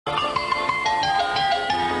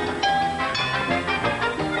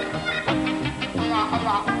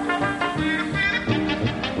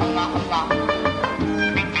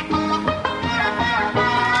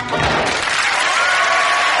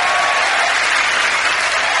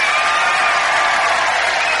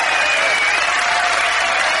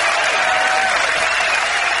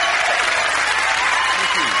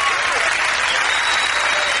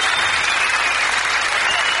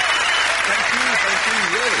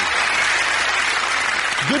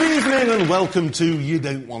Good evening and welcome to You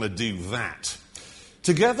Don't Want to Do That.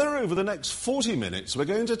 Together, over the next 40 minutes, we're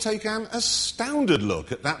going to take an astounded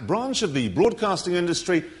look at that branch of the broadcasting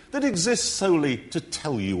industry that exists solely to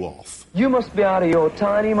tell you off. You must be out of your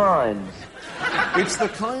tiny minds. It's the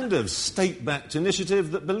kind of state-backed initiative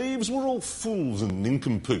that believes we're all fools and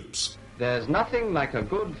nincompoops. There's nothing like a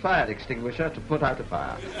good fire extinguisher to put out a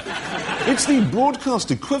fire. It's the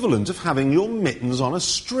broadcast equivalent of having your mittens on a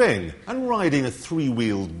string and riding a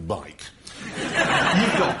three-wheeled bike.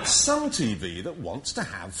 You've got some TV that wants to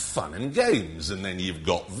have fun and games, and then you've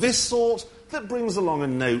got this sort that brings along a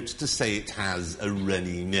note to say it has a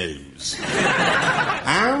runny nose.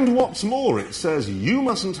 And what's more, it says you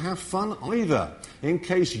mustn't have fun either, in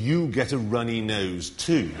case you get a runny nose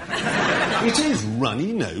too. It is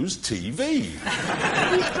Runny Nose TV.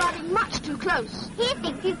 He's driving much too close. He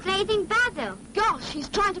thinks he's blazing basil. Gosh, he's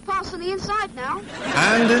trying to pass on the inside now.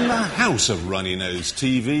 And in the house of Runny Nose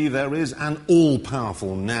TV, there is an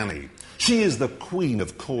all-powerful nanny. She is the queen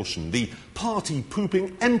of caution, the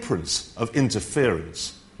party-pooping empress of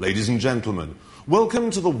interference. Ladies and gentlemen, welcome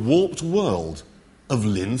to the warped world of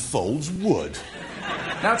Lynn Folds Wood.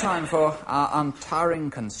 Now time for our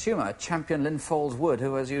untiring consumer, Champion Lynn Folds Wood,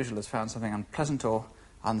 who, as usual, has found something unpleasant or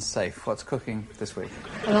unsafe. What's cooking this week?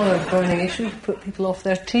 Another burning issue to put people off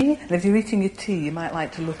their tea. And if you're eating your tea, you might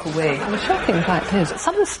like to look away. And the shocking fact is that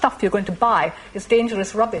some of the stuff you're going to buy is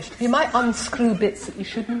dangerous rubbish. You might unscrew bits that you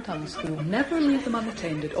shouldn't unscrew. Never leave them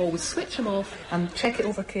unattended. Always switch them off and check it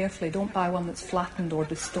over carefully. Don't buy one that's flattened or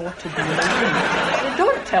distorted. They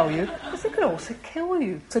don't tell you because they could also kill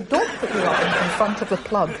you. So don't put your oven in front of the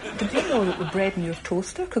plug. Did you know that the bread in your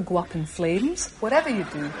toaster could go up in flames? Whatever you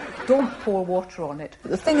do, don't pour water on it.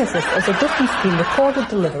 The thing is this, there's a difference between recorded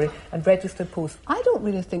delivery and registered post. I don't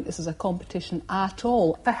really think this is a competition at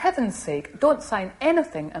all. For heaven's sake, don't sign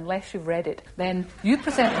anything unless you've read it. Then you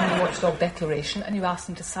present them the Watchdog Declaration and you ask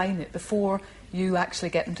them to sign it before you actually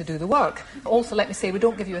get them to do the work. Also, let me say, we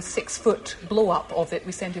don't give you a 6-foot blow-up of it,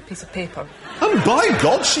 we send you a piece of paper. And by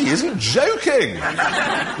God, she isn't joking!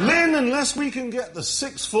 Lynn, unless we can get the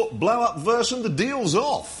 6-foot blow-up version, the deal's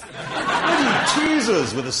off. Why do you tease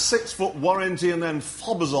us with a 6-foot warranty and then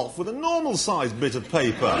fob us off with a normal-sized bit of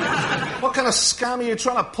paper? What kind of scam are you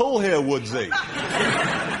trying to pull here, Woodsy?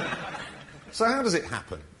 So how does it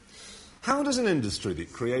happen? How does an industry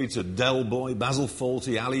that created Del Boy, Basil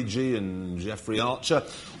Fawlty, Ali G and Jeffrey Archer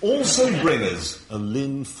also bring us a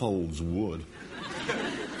Lynn Folds Wood?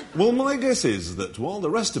 Well, my guess is that while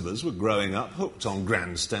the rest of us were growing up hooked on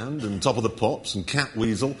Grandstand and Top of the Pops and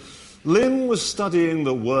Catweasel, Lynn was studying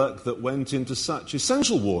the work that went into such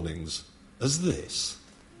essential warnings as this.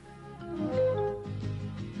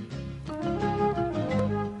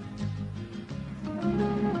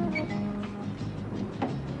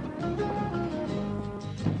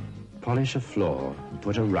 Polish a floor,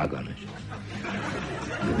 put a rug on it.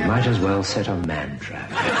 You might as well set a man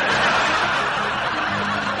trap.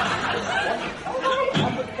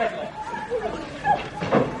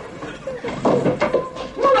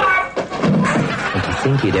 And to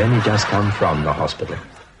think he'd only just come from the hospital.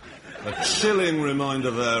 A chilling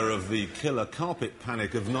reminder there of the killer carpet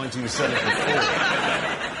panic of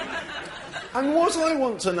 1974. And what I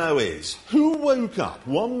want to know is, who woke up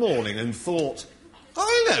one morning and thought,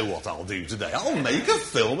 I know what I'll do today. I'll make a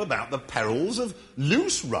film about the perils of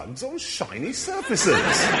loose rugs on shiny surfaces.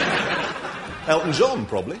 Elton John,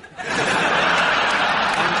 probably.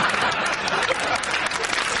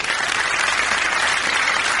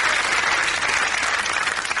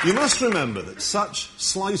 You must remember that such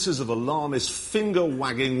slices of alarmist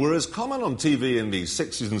finger-wagging were as common on TV in the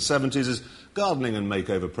 60s and 70s as gardening and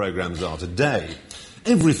makeover programmes are today.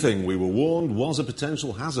 Everything, we were warned, was a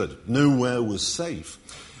potential hazard. Nowhere was safe.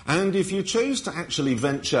 And if you chose to actually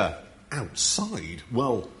venture outside,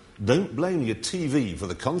 well, don't blame your TV for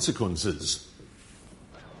the consequences.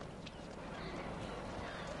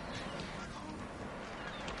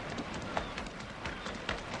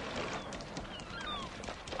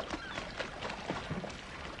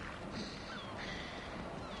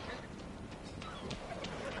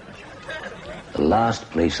 The last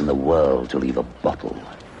place in the world to leave a bottle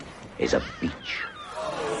is a beach.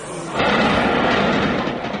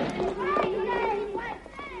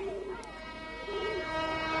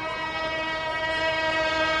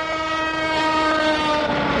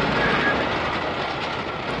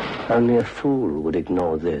 Only a fool would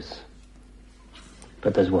ignore this.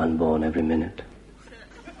 But there's one born every minute.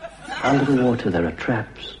 Under the water there are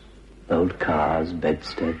traps. Old cars,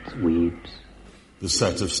 bedsteads, weeds. The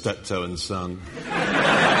set of Steptoe and Son.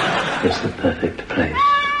 It's the perfect place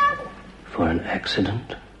for an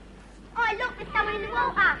accident. Oh, look, Mr. someone in the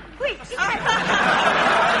water. Quick,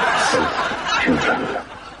 Children,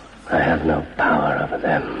 I have no power over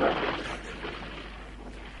them.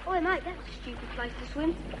 Oi, mate, that's a stupid place to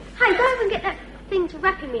swim. Hey, go over and get that thing to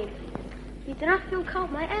wrap him in. You don't have to feel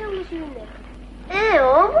cold, mate. How long was you in there?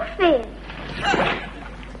 Ew, nothing.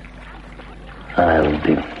 I'll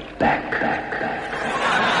be back.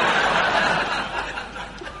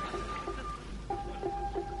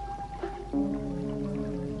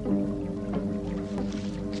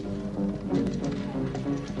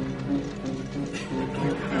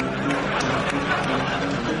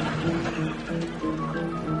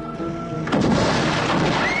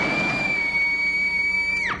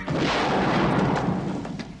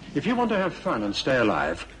 If you want to have fun and stay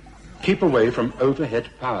alive, keep away from overhead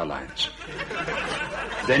power lines.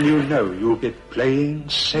 Then you know you'll be playing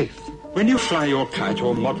safe. When you fly your kite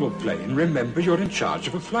or model plane, remember you're in charge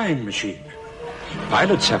of a flying machine.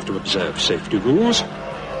 Pilots have to observe safety rules.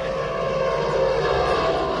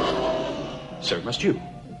 So must you.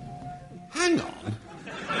 Hang on.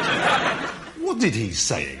 What did he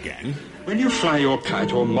say again? When you fly your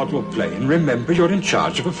kite or model plane, remember you're in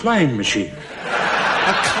charge of a flying machine.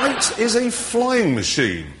 A kite is a flying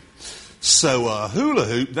machine. So a hula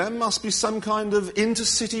hoop then must be some kind of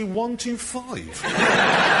intercity 125.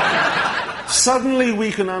 Suddenly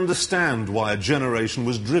we can understand why a generation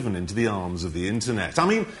was driven into the arms of the internet. I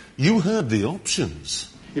mean, you heard the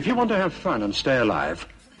options. If you want to have fun and stay alive...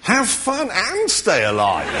 Have fun and stay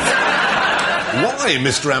alive? Why,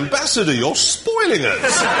 Mr. Ambassador, you're spoiling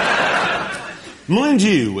us. Mind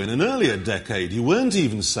you, in an earlier decade, you weren't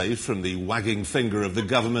even safe from the wagging finger of the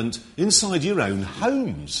government inside your own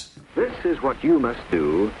homes. This is what you must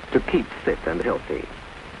do to keep fit and healthy.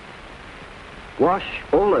 Wash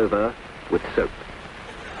all over with soap.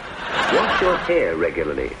 Wash your hair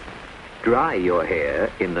regularly. Dry your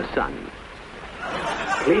hair in the sun.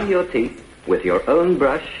 Clean your teeth with your own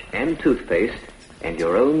brush and toothpaste and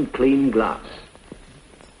your own clean glass.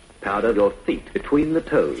 Powder your feet between the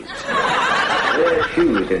toes. Wear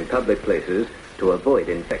shoes in public places to avoid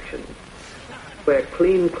infection. Wear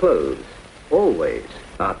clean clothes, always.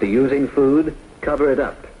 After using food, cover it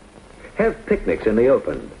up. Have picnics in the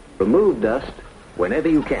open. Remove dust whenever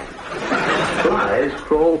you can. Flies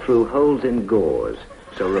crawl through holes in gauze,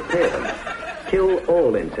 so repair them. Kill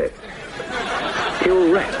all insects.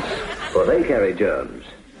 Kill rats, for they carry germs.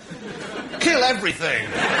 Kill everything!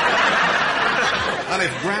 And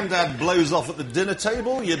if Grandad blows off at the dinner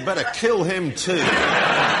table, you'd better kill him too.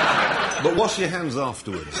 But wash your hands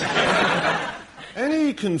afterwards.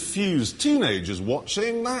 Any confused teenagers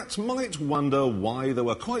watching that might wonder why there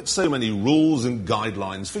were quite so many rules and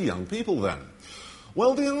guidelines for young people then.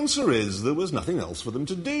 Well, the answer is there was nothing else for them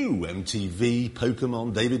to do. MTV,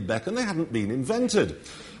 Pokemon, David Beckham, they hadn't been invented.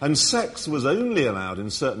 And sex was only allowed in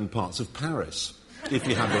certain parts of Paris, if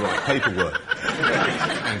you had the right paperwork.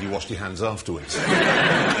 And you washed your hands afterwards.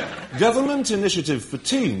 Government initiative for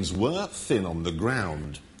teens were thin on the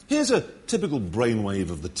ground. Here's a typical brainwave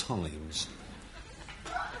of the times.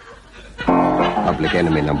 Public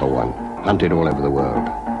enemy number one, hunted all over the world.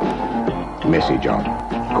 Messy job.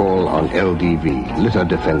 Call on LDV, Litter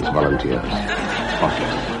Defense Volunteers.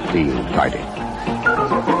 Spotless, clean, tidy.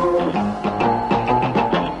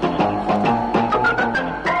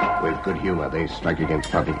 With good humor, they strike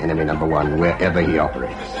against public enemy number one wherever he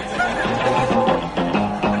operates.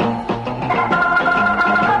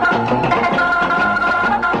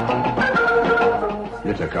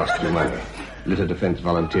 Litter costs you money. Litter Defense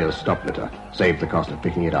Volunteers stop litter. Save the cost of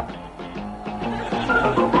picking it up.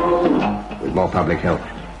 With more public help,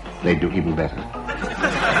 they'd do even better.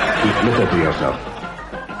 Keep litter to yourself.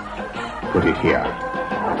 Put it here.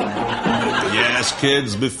 Yes,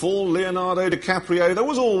 kids, before Leonardo DiCaprio, there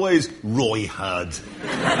was always Roy Hudd.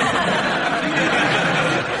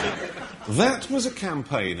 That was a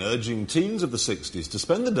campaign urging teens of the 60s to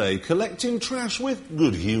spend the day collecting trash with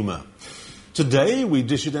good humour. Today, we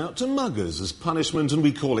dish it out to muggers as punishment and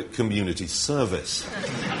we call it community service.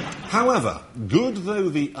 However, good though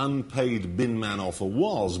the unpaid bin man offer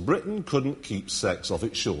was, Britain couldn't keep sex off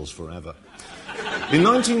its shores forever. In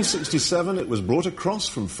 1967, it was brought across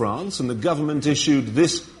from France and the government issued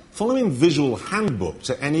this following visual handbook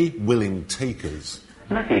to any willing takers.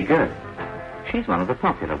 Lucky girl. She's one of the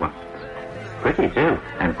popular ones. Pretty too,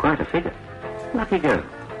 and quite a figure. Lucky girl.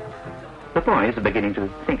 The boys are beginning to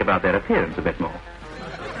think about their appearance a bit more.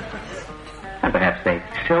 And perhaps they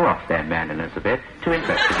show off their manliness a bit to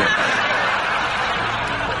impress the girls.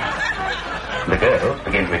 The girls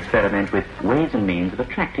begin to experiment with ways and means of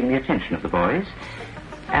attracting the attention of the boys,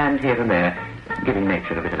 and here and there, giving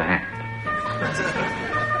nature a bit of a hand.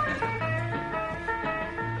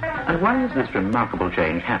 And why has this remarkable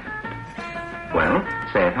change happened? Well,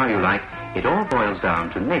 say it how you like, it all boils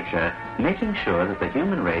down to nature making sure that the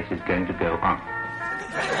human race is going to go on.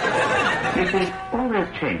 You see, all those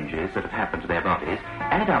changes that have happened to their bodies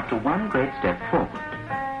add up to one great step forward.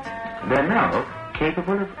 They're now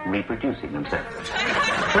capable of reproducing themselves,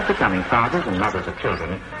 thus becoming fathers and mothers of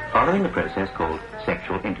children following the process called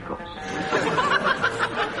sexual intercourse.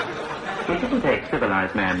 It didn't take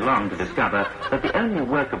civilized man long to discover that the only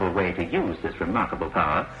workable way to use this remarkable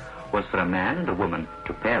power was for a man and a woman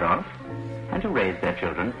to pair off and to raise their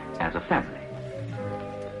children as a family.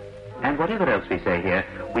 And whatever else we say here,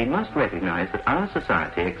 we must recognize that our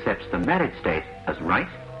society accepts the married state as right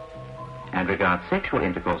and regards sexual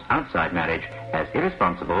intercourse outside marriage as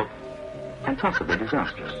irresponsible and possibly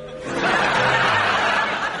disastrous.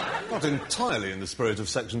 Not entirely in the spirit of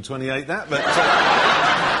Section 28, that, but...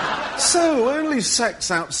 So, only sex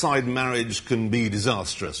outside marriage can be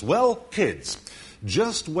disastrous. Well, kids,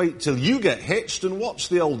 just wait till you get hitched and watch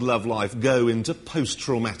the old love life go into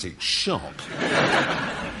post-traumatic shock.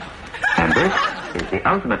 And this is the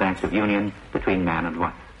ultimate act of union between man and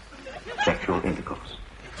wife. Sexual intercourse.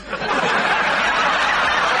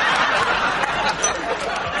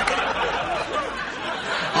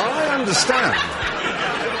 I understand.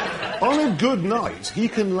 On a good night, he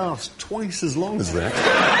can last twice as long as that.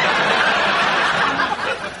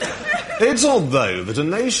 It's odd, though, that a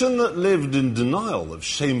nation that lived in denial of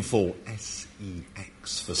shameful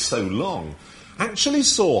sex for so long actually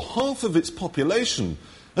saw half of its population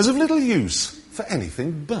as of little use for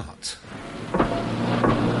anything but.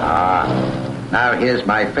 Now here's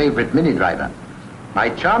my favourite mini-driver, my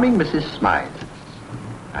charming Mrs. Smythe.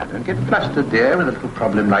 Now don't get flustered, dear, with a little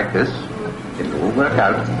problem like this. It'll all work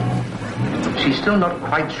out. She's still not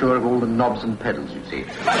quite sure of all the knobs and pedals, you see.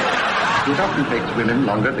 It often takes women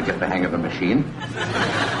longer to get the hang of a machine.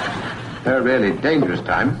 Her really dangerous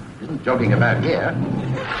time isn't jogging about here.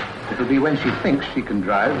 It'll be when she thinks she can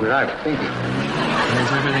drive without thinking.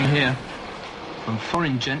 There's everything here. From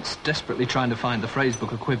foreign gents desperately trying to find the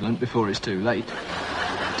phrasebook equivalent before it's too late,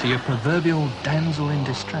 to your proverbial damsel in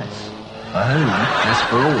distress. A home, as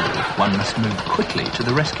for all, one must move quickly to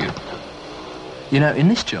the rescue. You know, in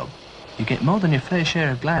this job, you get more than your fair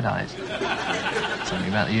share of glad eyes. Something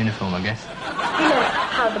about the uniform, I guess. We learned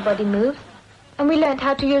how the body moves, and we learned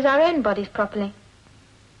how to use our own bodies properly.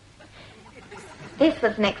 This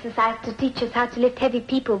was an exercise to teach us how to lift heavy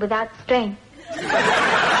people without strain.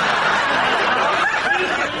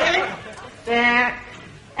 Back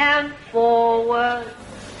and forward.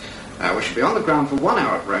 We should be on the ground for 1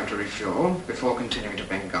 hour at Rome to refuel before continuing to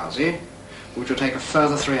Benghazi, which will take a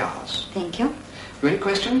further 3 hours. Thank you. Have you any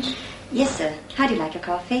questions? Yes, sir. How do you like your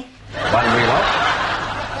coffee? One wheel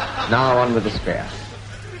off. Now on with the spare.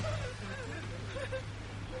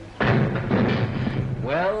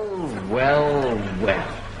 Well.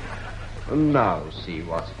 Now see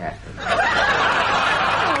what's happened. Oh,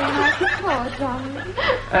 my poor darling.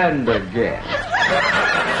 And again.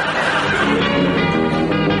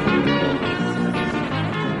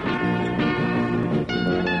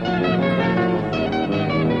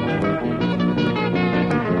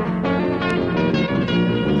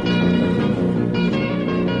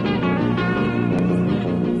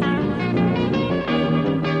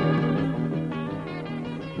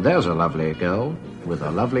 There's a lovely girl with a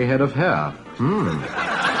lovely head of hair.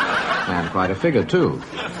 And quite a figure, too.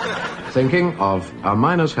 Thinking of a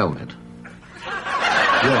miner's helmet.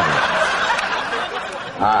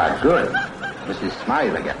 Ah, good. Mrs.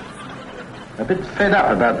 Smythe again. A bit fed up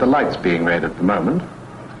about the lights being red at the moment.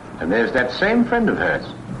 And there's that same friend of hers.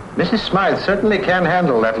 Mrs. Smythe certainly can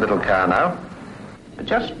handle that little car now. But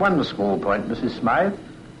just one small point, Mrs. Smythe.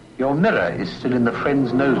 Your mirror is still in the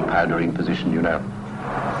friend's nose powdering position, you know.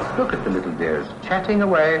 Look at the little dears, chatting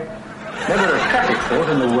away. Never a traffic thought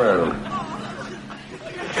in the world.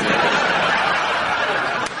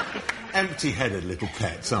 Empty-headed little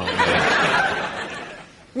pets, aren't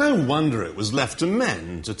they? No wonder it was left to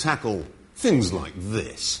men to tackle things like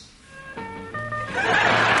this.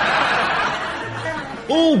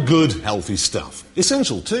 All good, healthy stuff.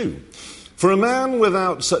 Essential, too. For a man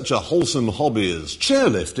without such a wholesome hobby as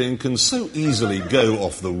chairlifting can so easily go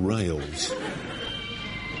off the rails.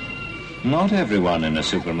 Not everyone in a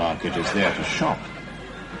supermarket is there to shop.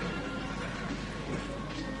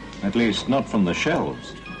 At least, not from the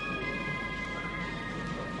shelves.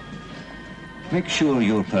 Make sure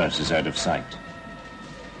your purse is out of sight.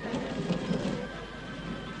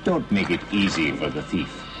 Don't make it easy for the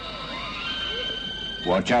thief.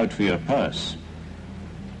 Watch out for your purse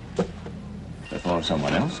before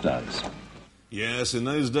someone else does. Yes, in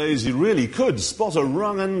those days you really could spot a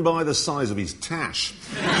wrong 'un by the size of his tash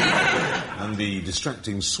and the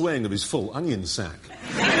distracting swing of his full onion sack.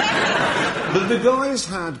 But the guys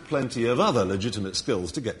had plenty of other legitimate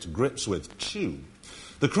skills to get to grips with, too.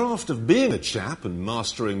 The craft of being a chap and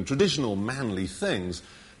mastering traditional manly things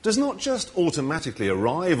does not just automatically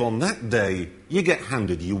arrive on that day you get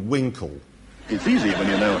handed your winkle. It's easy when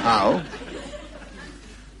you know how.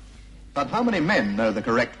 But how many men know the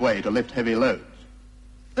correct way to lift heavy loads?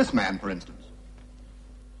 This man, for instance.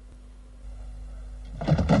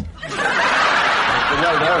 The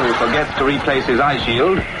welder who forgets to replace his eye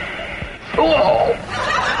shield. Oh!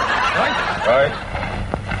 Right.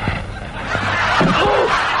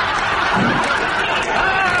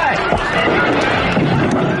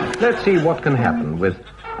 Let's see what can happen with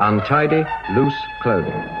untidy, loose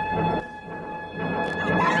clothing.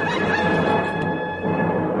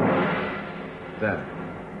 There.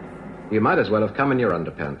 You might as well have come in your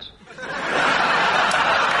underpants.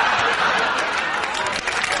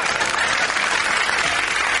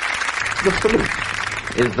 The salute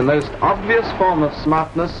is the most obvious form of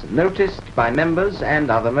smartness noticed by members and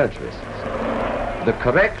other motorists. The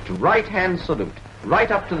correct right-hand salute, right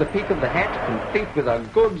up to the peak of the hat, complete with a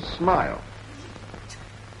good smile.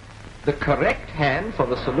 The correct hand for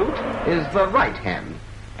the salute is the right hand,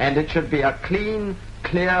 and it should be a clean,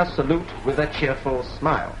 clear salute with a cheerful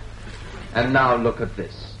smile. And now look at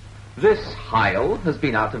this. This Heil has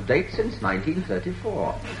been out of date since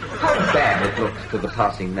 1934. How bad it looks to the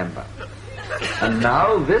passing member. And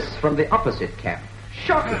now this from the opposite camp.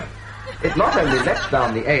 Shocking. It not only lets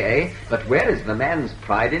down the AA, but where is the man's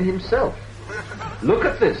pride in himself? Look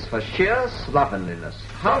at this for sheer slovenliness.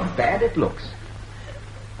 How bad it looks.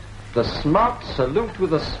 The smart salute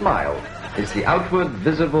with a smile is the outward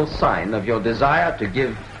visible sign of your desire to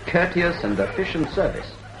give courteous and efficient service.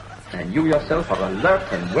 And you yourself are alert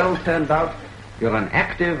and well turned out. You're an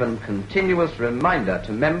active and continuous reminder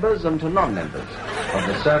to members and to non-members of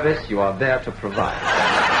the service you are there to provide.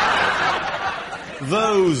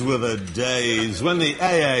 Those were the days when the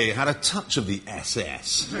AA had a touch of the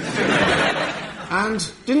SS. And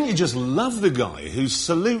didn't you just love the guy whose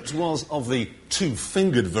salute was of the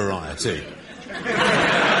two-fingered variety?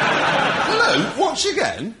 Hello, watch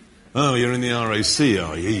again? Oh, you're in the RAC,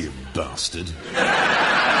 are you, you bastard?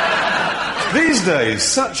 These days,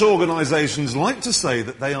 such organisations like to say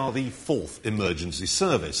that they are the fourth emergency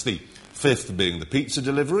service, the fifth being the pizza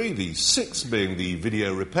delivery, the sixth being the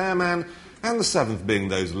video repairman, and the seventh being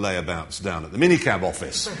those layabouts down at the minicab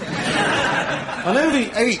office. I know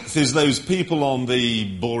the eighth is those people on the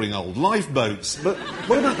boring old lifeboats, but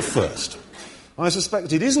what about the first? I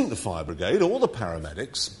suspect it isn't the fire brigade or the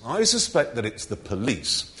paramedics. I suspect that it's the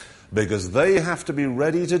police, because they have to be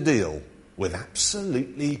ready to deal with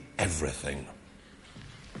absolutely everything.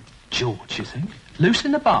 George, you think? Loose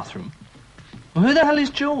in the bathroom? Well, who the hell is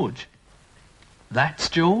George? That's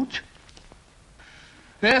George?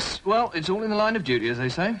 Yes, well, it's all in the line of duty, as they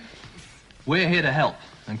say. We're here to help,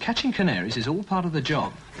 and catching canaries is all part of the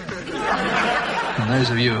job. And those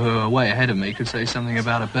of you who are way ahead of me could say something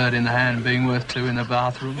about a bird in the hand being worth two in the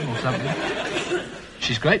bathroom or something.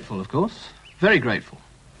 She's grateful, of course, very grateful,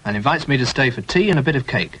 and invites me to stay for tea and a bit of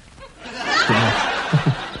cake. So,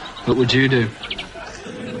 what would you do?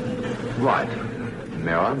 Right.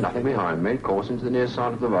 Mirror, nothing behind me. Course into the near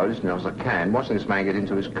side of the road as near as I can. Watching this man get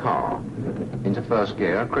into his car. Into first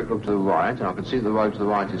gear, quick look to the right, and I can see the road to the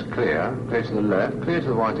right is clear. Clear to the left, clear to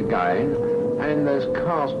the right again. And there's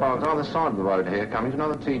cars parked either side of the road here, coming to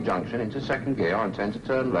another T-junction. Into second gear, I intend to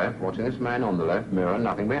turn left. Watching this man on the left. Mirror,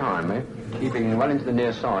 nothing behind me. Keeping well into the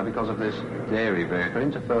near side because of this dairy vehicle.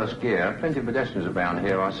 Into first gear. Plenty of pedestrians about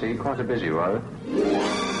here, I see. Quite a busy road.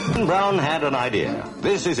 Brown had an idea.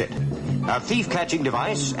 This is it. A thief-catching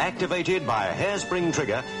device activated by a hairspring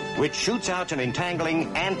trigger which shoots out an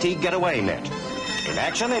entangling anti-getaway net. In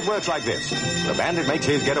action, it works like this. The bandit makes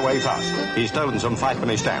his getaway fast. He's stolen some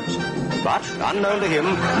 5-penny stamps. But, unknown to him,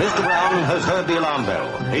 Mr. Brown has heard the alarm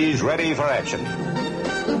bell. He's ready for action.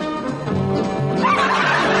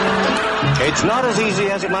 It's not as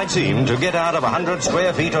easy as it might seem to get out of 100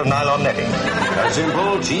 square feet of nylon netting. A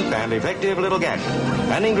simple, cheap, and effective little gadget.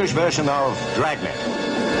 An English version of Dragnet.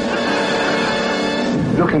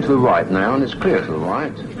 Looking to the right now, and it's clear to the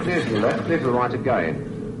right. Clear to the left, clear to the right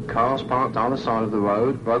again. Cars parked either side of the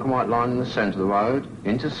road, broken white line in the centre of the road,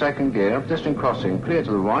 into second gear, pedestrian crossing, clear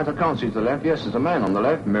to the right, I can't see to the left, yes, there's a man on the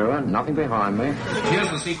left, mirror, nothing behind me. Here's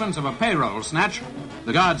the sequence of a payroll snatch.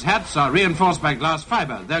 The guards' hats are reinforced by glass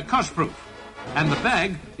fibre, they're kosh-proof. And the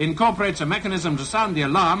bag incorporates a mechanism to sound the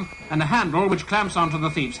alarm and a handle which clamps onto the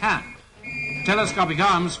thief's hand. Telescopic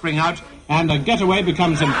arms spring out and a getaway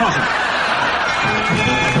becomes impossible.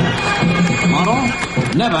 Moral,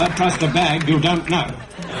 never trust a bag you don't know.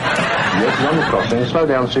 Yes, he's on the crossing. Slow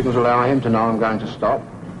down signals allow him to know I'm going to stop.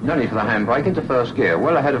 No need for the handbrake. Into first gear.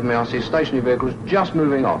 Well ahead of me, I see stationary vehicles just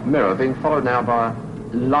moving off. Mirror being followed now by a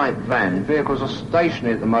light van. Vehicles are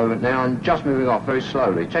stationary at the moment now and just moving off very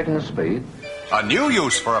slowly. Checking the speed. A new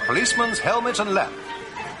use for a policeman's helmet and lamp.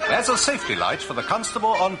 As a safety light for the constable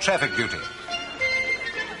on traffic duty.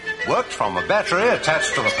 Worked from a battery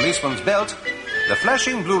attached to the policeman's belt, the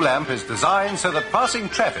flashing blue lamp is designed so that passing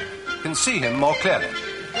traffic can see him more clearly.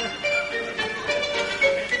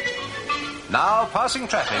 Now, passing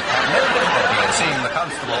traffic have no difficulty in seeing the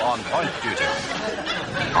constable on point duty.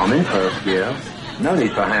 I'm in first gear. No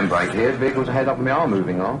need for a handbrake here. Vehicles ahead of me are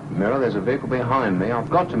moving off. Mirror, there's a vehicle behind me. I've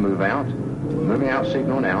got to move out. Moving out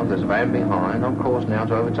signal now. There's a van behind. On course now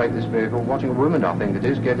to overtake this vehicle. Watching a woman, I think it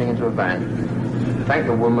is, getting into a van. Thank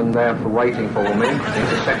the woman there for waiting for me.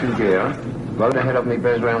 Into second gear. Road ahead of me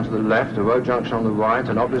bears round to the left. A road junction on the right.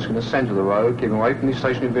 An obelisk in the centre of the road. Keeping away from these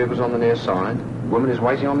stationary vehicles on the near side. Woman is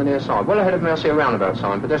waiting on the near side. Well ahead of me I see a roundabout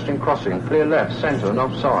sign. Pedestrian crossing. Clear left, centre and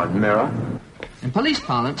offside. Mirror. In police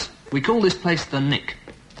parlance, we call this place the Nick.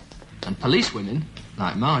 And police women,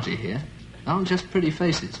 like Margie here, aren't just pretty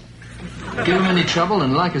faces. Give them any trouble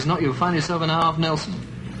and like as not you'll find yourself in a half Nelson.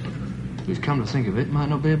 We've come to think of it, might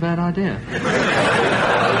not be a bad idea. Turn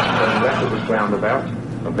left of this roundabout.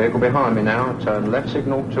 A vehicle behind me now. Turn left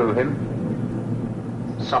signal to him.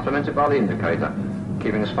 Supplemented by the indicator.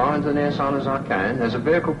 Keeping as far into the near side as I can. There's a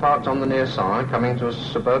vehicle parked on the near side coming to a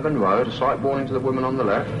suburban road. A slight warning to the woman on the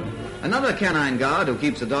left. Another canine guard who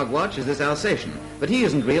keeps a dog watch is this Alsatian. But he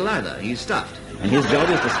isn't real either. He's stuffed. And his job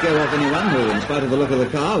is to scare off anyone who, in spite of the look of the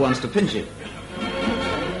car, wants to pinch it.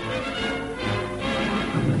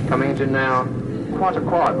 Coming into now quite a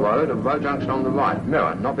quiet road. A road junction on the right.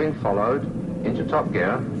 Mirror, not being followed. Into top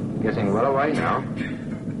gear. Getting well away now.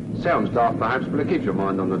 Sounds daft perhaps, but it keeps your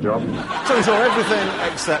mind on the job. So we saw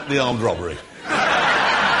everything except the armed robbery.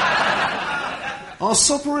 Our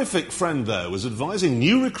soporific friend there was advising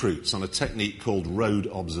new recruits on a technique called road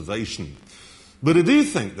observation. But I do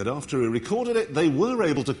think that after he recorded it, they were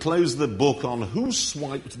able to close the book on who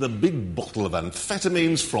swiped the big bottle of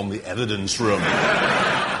amphetamines from the evidence room.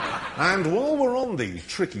 And while we're on the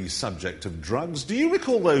tricky subject of drugs, do you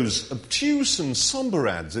recall those obtuse and sombre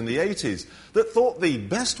ads in the 80s that thought the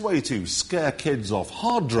best way to scare kids off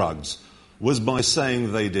hard drugs was by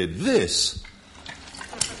saying they did this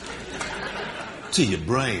to your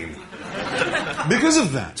brain? Because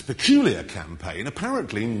of that peculiar campaign,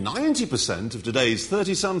 apparently 90% of today's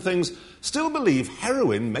 30-somethings still believe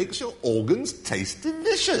heroin makes your organs taste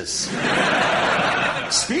delicious.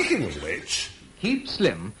 Speaking of which... Keep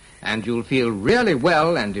slim, and you'll feel really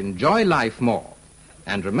well and enjoy life more.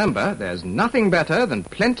 And remember, there's nothing better than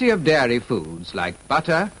plenty of dairy foods like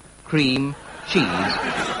butter, cream, cheese,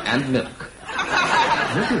 and milk.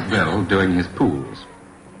 This is Bill doing his pools.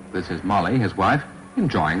 This is Molly, his wife,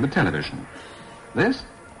 enjoying the television. This?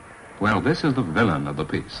 Well, this is the villain of the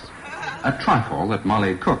piece. A trifle that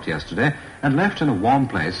Molly cooked yesterday and left in a warm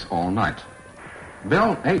place all night.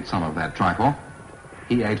 Bill ate some of that trifle.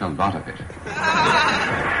 He ate a lot of it.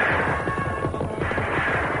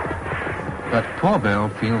 But poor Bill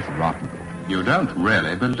feels rotten. You don't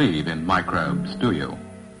really believe in microbes, do you?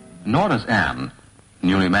 Nor does Anne,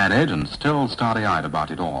 newly married and still starry-eyed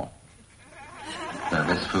about it all. Though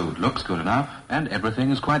this food looks good enough and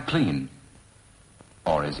everything is quite clean.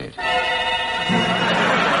 Or is it?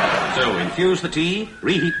 So infuse the tea,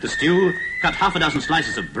 reheat the stew, cut half a dozen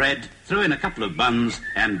slices of bread, throw in a couple of buns,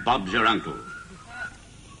 and Bob's your uncle.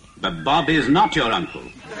 But Bob is not your uncle,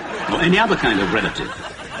 or any other kind of relative.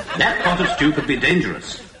 That pot of stew could be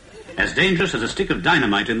dangerous. As dangerous as a stick of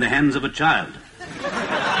dynamite in the hands of a child.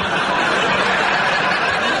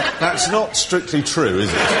 That's not strictly true,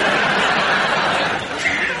 is it?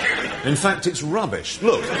 In fact, it's rubbish.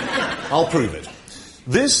 Look, I'll prove it.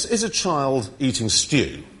 This is a child eating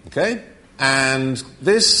stew, okay? And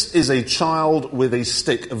this is a child with a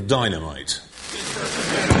stick of dynamite.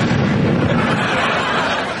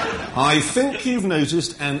 I think you've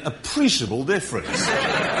noticed an appreciable difference.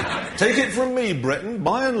 Take it from me, Britain,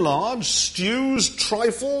 by and large, stews,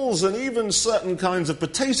 trifles, and even certain kinds of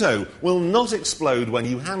potato will not explode when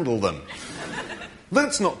you handle them.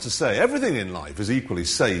 That's not to say everything in life is equally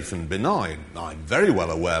safe and benign. I'm very well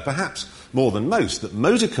aware, perhaps more than most, that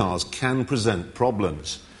motor cars can present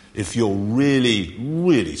problems if you're really,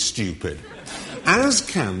 really stupid, as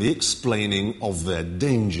can the explaining of their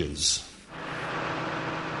dangers.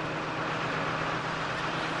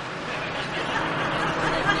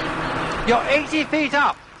 You're 80 feet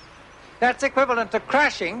up. That's equivalent to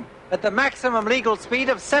crashing at the maximum legal speed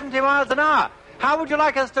of 70 miles an hour. How would you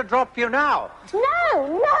like us to drop you now?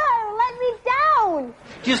 No, let me down.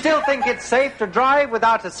 Do you still think it's safe to drive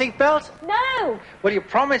without a seatbelt? No. Will you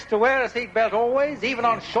promise to wear a seatbelt always, even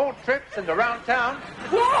on short trips and around town?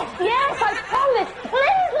 Yes, I promise.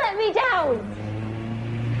 Please let me down.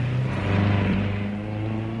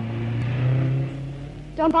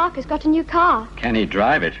 Don Barker's got a new car. Can he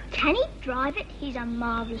drive it? Can he drive it? He's a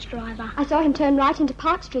marvellous driver. I saw him turn right into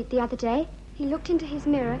Park Street the other day. He looked into his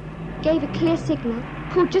mirror, gave a clear signal,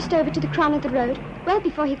 pulled just over to the crown of the road, well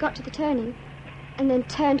before he got to the turning, and then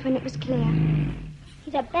turned when it was clear.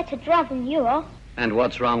 He's a better driver than you are. And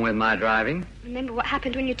what's wrong with my driving? Remember what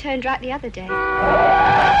happened when you turned right the other day?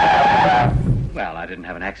 Well, I didn't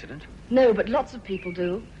have an accident. No, but lots of people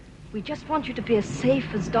do. We just want you to be as safe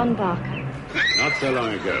as Don Barker. Not so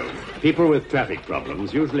long ago, people with traffic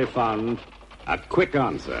problems usually found a quick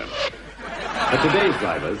answer. But today's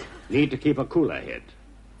drivers need to keep a cooler head.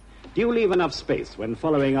 Do you leave enough space when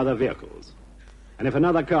following other vehicles? And if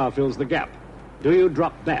another car fills the gap, do you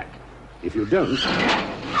drop back? If you don't,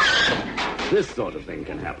 this sort of thing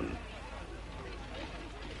can happen.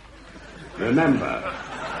 Remember,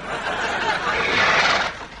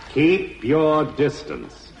 keep your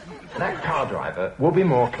distance. That car driver will be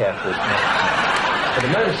more careful next time. For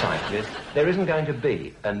the motorcyclist, there isn't going to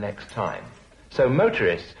be a next time. So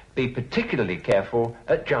motorists, be particularly careful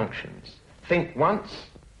at junctions. Think once,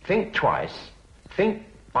 think twice, think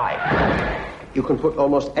bike. You can put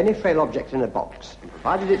almost any frail object in a box. And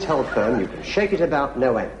provided it's held firm, you can shake it about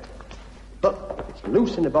no end. But if it's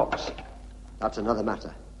loose in a box, that's another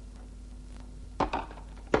matter.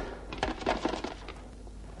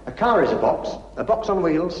 A car is a box on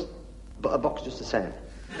wheels, but a box just the same.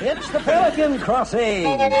 It's the Pelican Crossing.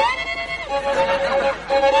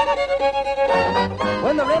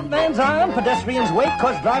 When the red man's on, pedestrians wait,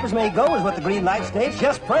 cause drivers may go, is what the green light states.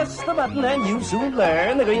 Just press the button and you soon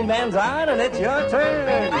learn. The green man's on and it's your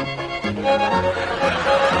turn.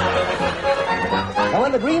 And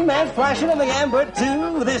when the green man's flashing and the amber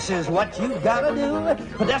too, this is what you gotta do.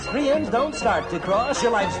 Pedestrians don't start to cross.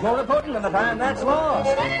 Your life's more important than the time that's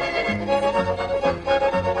lost.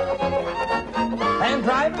 And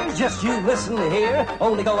drivers, just you listen here.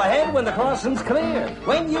 Only go ahead when the crossing's clear.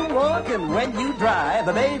 When you walk and when you drive,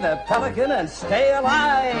 obey the Pelican and stay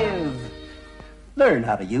alive. Learn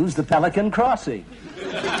how to use the Pelican Crossing.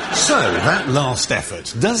 So, that last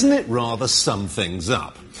effort, doesn't it rather sum things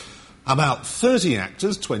up? About 30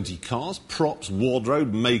 actors, 20 cars, props,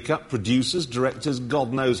 wardrobe, makeup, producers, directors,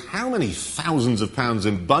 God knows how many thousands of pounds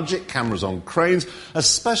in budget, cameras on cranes, a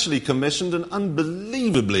specially commissioned and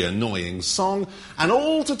unbelievably annoying song, and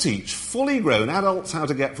all to teach fully grown adults how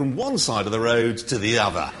to get from one side of the road to the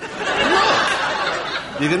other.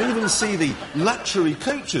 Look! You can even see the luxury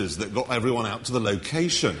coaches that got everyone out to the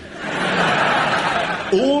location.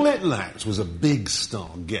 All it lacked was a big star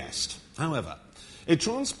guest. However, it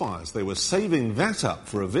transpires they were saving that up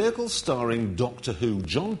for a vehicle starring Doctor Who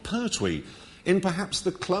John Pertwee in perhaps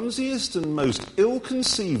the clumsiest and most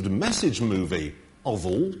ill-conceived message movie of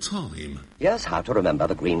all time. Here's how to remember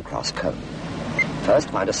the green cross code.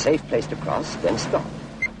 First, find a safe place to cross, then stop.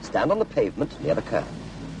 Stand on the pavement near the curb.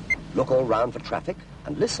 Look all round for traffic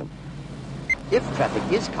and listen. If traffic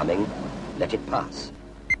is coming, let it pass.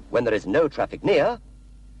 When there is no traffic near,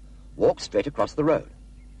 walk straight across the road.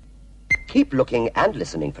 Keep looking and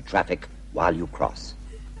listening for traffic while you cross.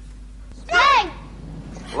 Hey!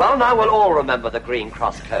 Well, now we'll all remember the green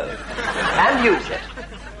cross code. And use it.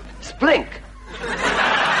 Splink!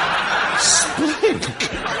 Splink?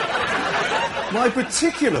 My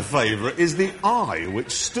particular favourite is the I,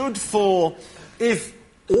 which stood for if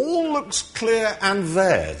all looks clear and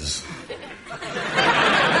theirs.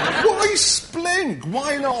 Why splink?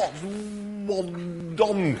 Why not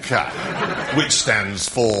Wodonka, which stands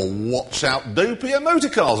for watch out, dopey, a motor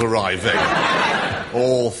car's arriving?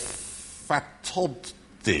 Or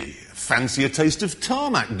Fatoddi, fancy a taste of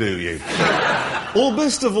tarmac, do you? Or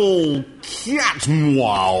best of all,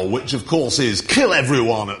 Kiatmwao, which of course is kill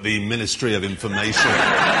everyone at the Ministry of Information.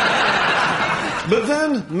 But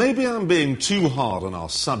then, maybe I'm being too hard on our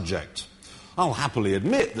subject. I'll happily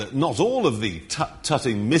admit that not all of the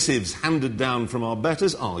tut-tutting missives handed down from our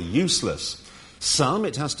betters are useless. Some,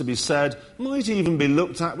 it has to be said, might even be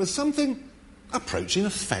looked at with something approaching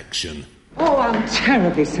affection. Oh, I'm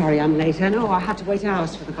terribly sorry I'm late. I know I had to wait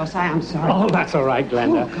hours for the bus. I am sorry. Oh, that's all right,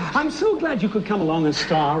 Glenda. Oh, I'm so glad you could come along and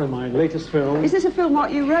star in my latest film. Is this a film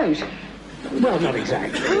what you wrote? Well, not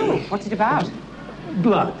exactly. Oh, what's it about?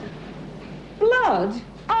 Blood. Blood?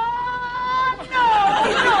 Oh, no,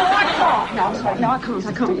 I Oh, no, I'm sorry. No, I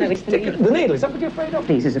can't. No, it's the needle. The needle, is that what you're afraid of?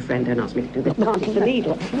 Please, as a friend, don't ask me to do this. No, it's the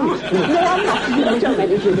needle. No, I'm not. No, don't make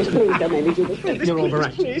me do this. Please, don't make me do this. You're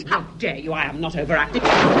overacting. Please, how dare you? I am not overacting.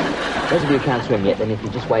 Those of you who can't swim yet, then if you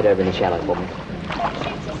just wait over in the shallow for me.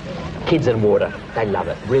 Kids and water, they love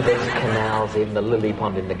it. Rivers, canals, even the lily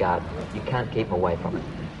pond in the garden. You can't keep them away from it.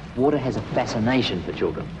 Water has a fascination for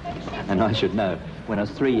children. And I should know. When I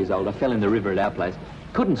was 3 years old, I fell in the river at our place.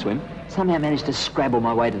 Couldn't swim. Somehow managed to scrabble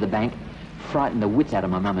my way to the bank. Frightened the wits out of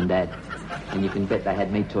my mum and dad. And you can bet they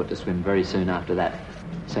had me taught to swim very soon after that.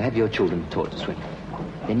 So have your children taught to swim.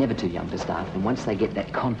 They're never too young to start. And once they get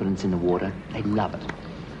that confidence in the water, they love it.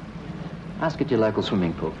 Ask at your local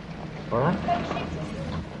swimming pool. All right?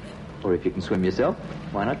 Or if you can swim yourself,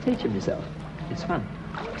 why not teach them yourself? It's fun.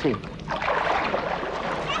 See you.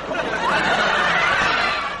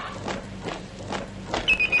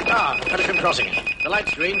 Pelican Crossing. The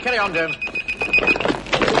light's green. Carry on, Jones.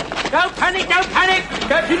 Don't panic, don't panic!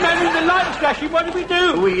 Captain Man, the light's flashing. What do we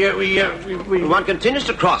do? One continues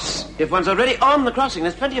to cross. If one's already on the crossing,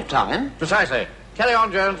 there's plenty of time. Precisely. Carry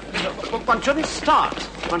on, Jones. One shouldn't start.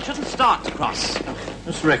 One shouldn't start to cross.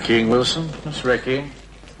 That's wrecking, Wilson. That's wrecking.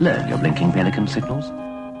 Learn your blinking pelican signals.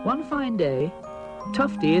 One fine day,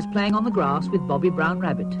 Tufty is playing on the grass with Bobby Brown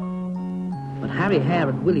Rabbit. But Harry Hare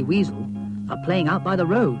and Willy Weasel are playing out by the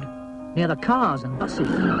road, near the cars and buses.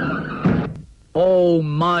 Oh,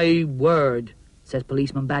 my word, says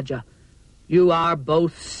Policeman Badger. You are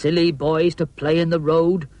both silly boys to play in the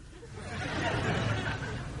road.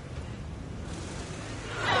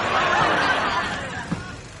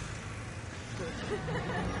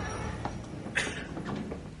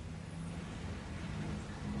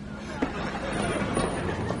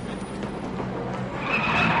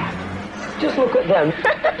 Just look at them.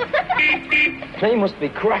 They must be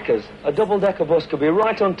crackers. A double-decker bus could be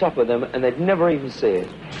right on top of them and they'd never even see it.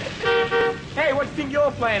 Hey, what do you think you're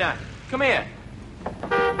playing at? Come here.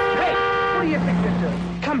 Hey, what do you think you're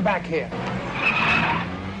doing? Come back here.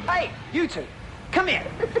 Hey, you two, come here.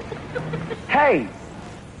 Hey,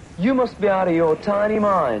 you must be out of your tiny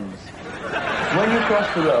minds. When you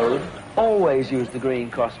cross the road, always use the green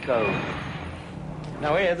cross code.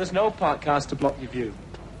 Now here, there's no parked cars to block your view.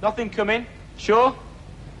 Nothing coming? Sure?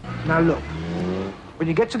 Now look, when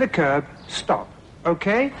you get to the curb, stop,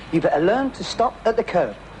 okay? You better learn to stop at the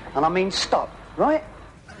curb. And I mean stop, right?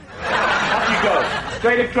 Off you go.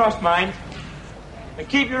 Straight across, mind. And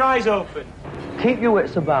keep your eyes open. Keep your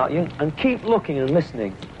wits about you and keep looking and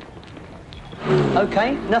listening.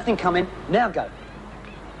 Okay, nothing coming. Now go.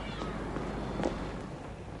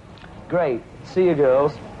 Great. See you,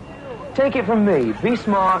 girls. Take it from me. Be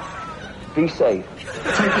smart. Be safe.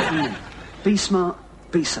 Take it from me. Be smart.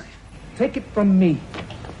 Be safe. Take it from me.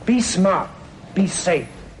 Be smart. Be safe.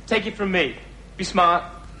 Take it from me. Be smart.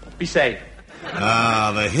 Be safe.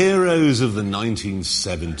 Ah, the heroes of the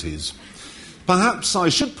 1970s. Perhaps I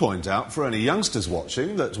should point out for any youngsters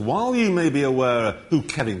watching that while you may be aware who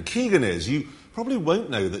Kevin Keegan is, you probably won't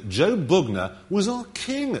know that Joe Bugner was our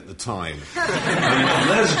king at the time. And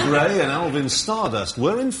Les Gray and Alvin Stardust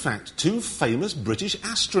were in fact two famous British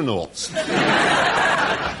astronauts.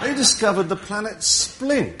 They discovered the planet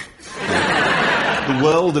Splink, the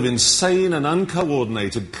world of insane and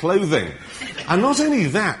uncoordinated clothing. And not only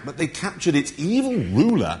that, but they captured its evil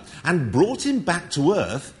ruler and brought him back to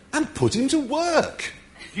Earth and put him to work.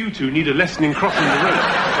 You two need a lesson in crossing the road.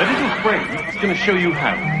 A little friend is going to show you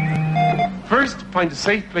how. First, find a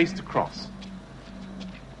safe place to cross.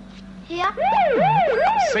 Here?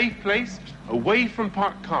 A safe place away from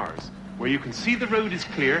parked cars, where you can see the road is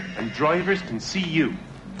clear and drivers can see you.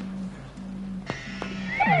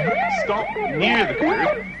 Stop near the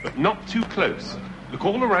curb, but not too close. Look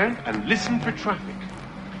all around and listen for traffic.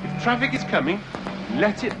 If traffic is coming,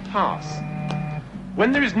 let it pass.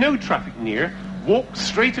 When there is no traffic near, walk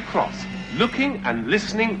straight across, looking and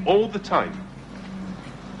listening all the time.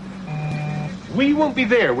 We won't be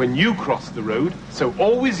there when you cross the road, so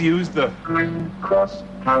always use the green cross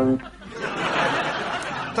code.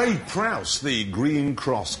 Dave Prowse, the Green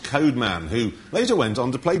Cross Code Man, who later went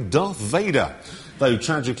on to play Darth Vader, though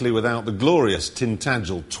tragically without the glorious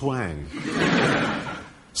Tintagel twang.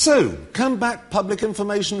 So, comeback public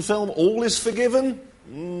information film All Is Forgiven?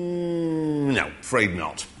 No, afraid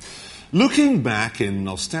not. Looking back in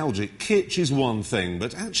nostalgic kitsch is one thing,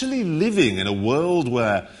 but actually living in a world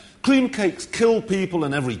where cream cakes kill people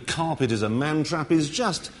and every carpet is a man-trap is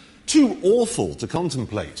just too awful to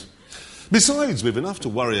contemplate. Besides, we've enough to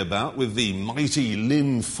worry about with the mighty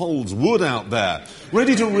Lynn Folds Wood out there,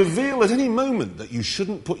 ready to reveal at any moment that you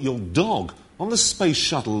shouldn't put your dog on the Space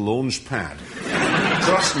Shuttle launch pad. So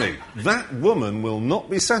Trust me, that woman will not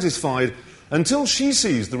be satisfied until she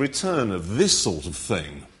sees the return of this sort of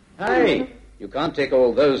thing. Hey, you can't take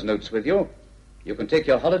all those notes with you. You can take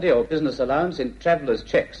your holiday or business allowance in travellers'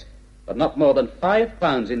 cheques, but not more than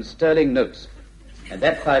 £5 in sterling notes. And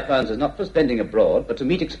that £5 is not for spending abroad, but to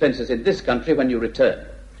meet expenses in this country when you return.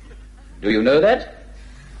 Do you know that?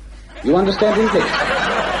 You understand English?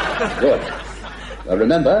 Good. Well,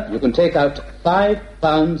 remember, you can take out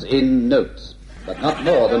 £5 in notes, but not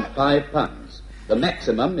more than £5. The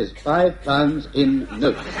maximum is £5 in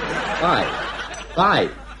notes.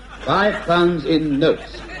 £5 in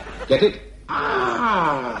notes. Get it?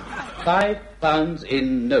 £5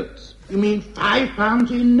 in notes. You mean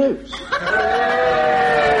 £5 in notes?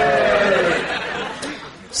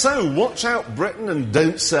 So watch out, Britain, and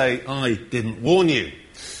don't say I didn't warn you.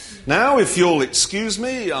 Now, if you'll excuse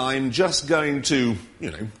me, I'm just going to,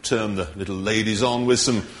 turn the little ladies on with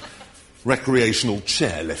some recreational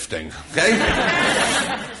chairlifting, okay?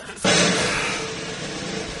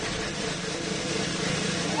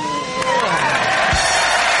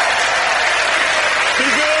 Be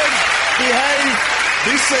good, behave,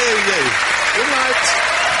 be silly. Good night.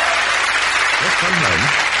 Just come home.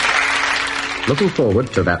 Looking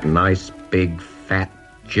forward to that nice, big, fat,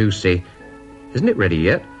 juicy... Isn't it ready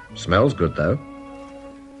yet? Smells good, though.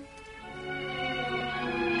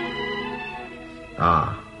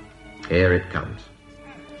 Ah, here it comes.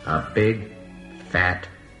 A big, fat,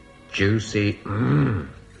 juicy...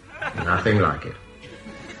 Nothing like it.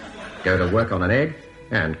 Go to work on an egg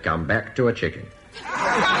and come back to a chicken.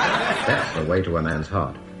 That's the way to a man's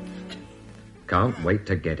heart. Can't wait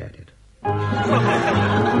to get at it.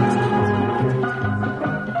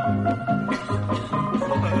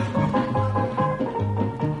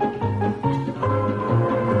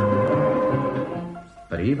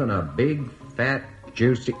 But even a big, fat,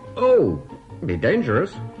 juicy... Oh, be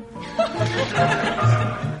dangerous.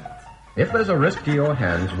 If there's a risk to your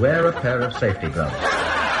hands, wear a pair of safety gloves.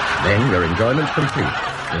 Then your enjoyment's complete.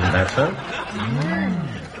 Isn't that so?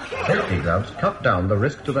 Safety gloves cut down the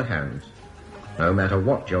risk to the hands, no matter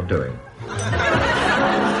what you're doing.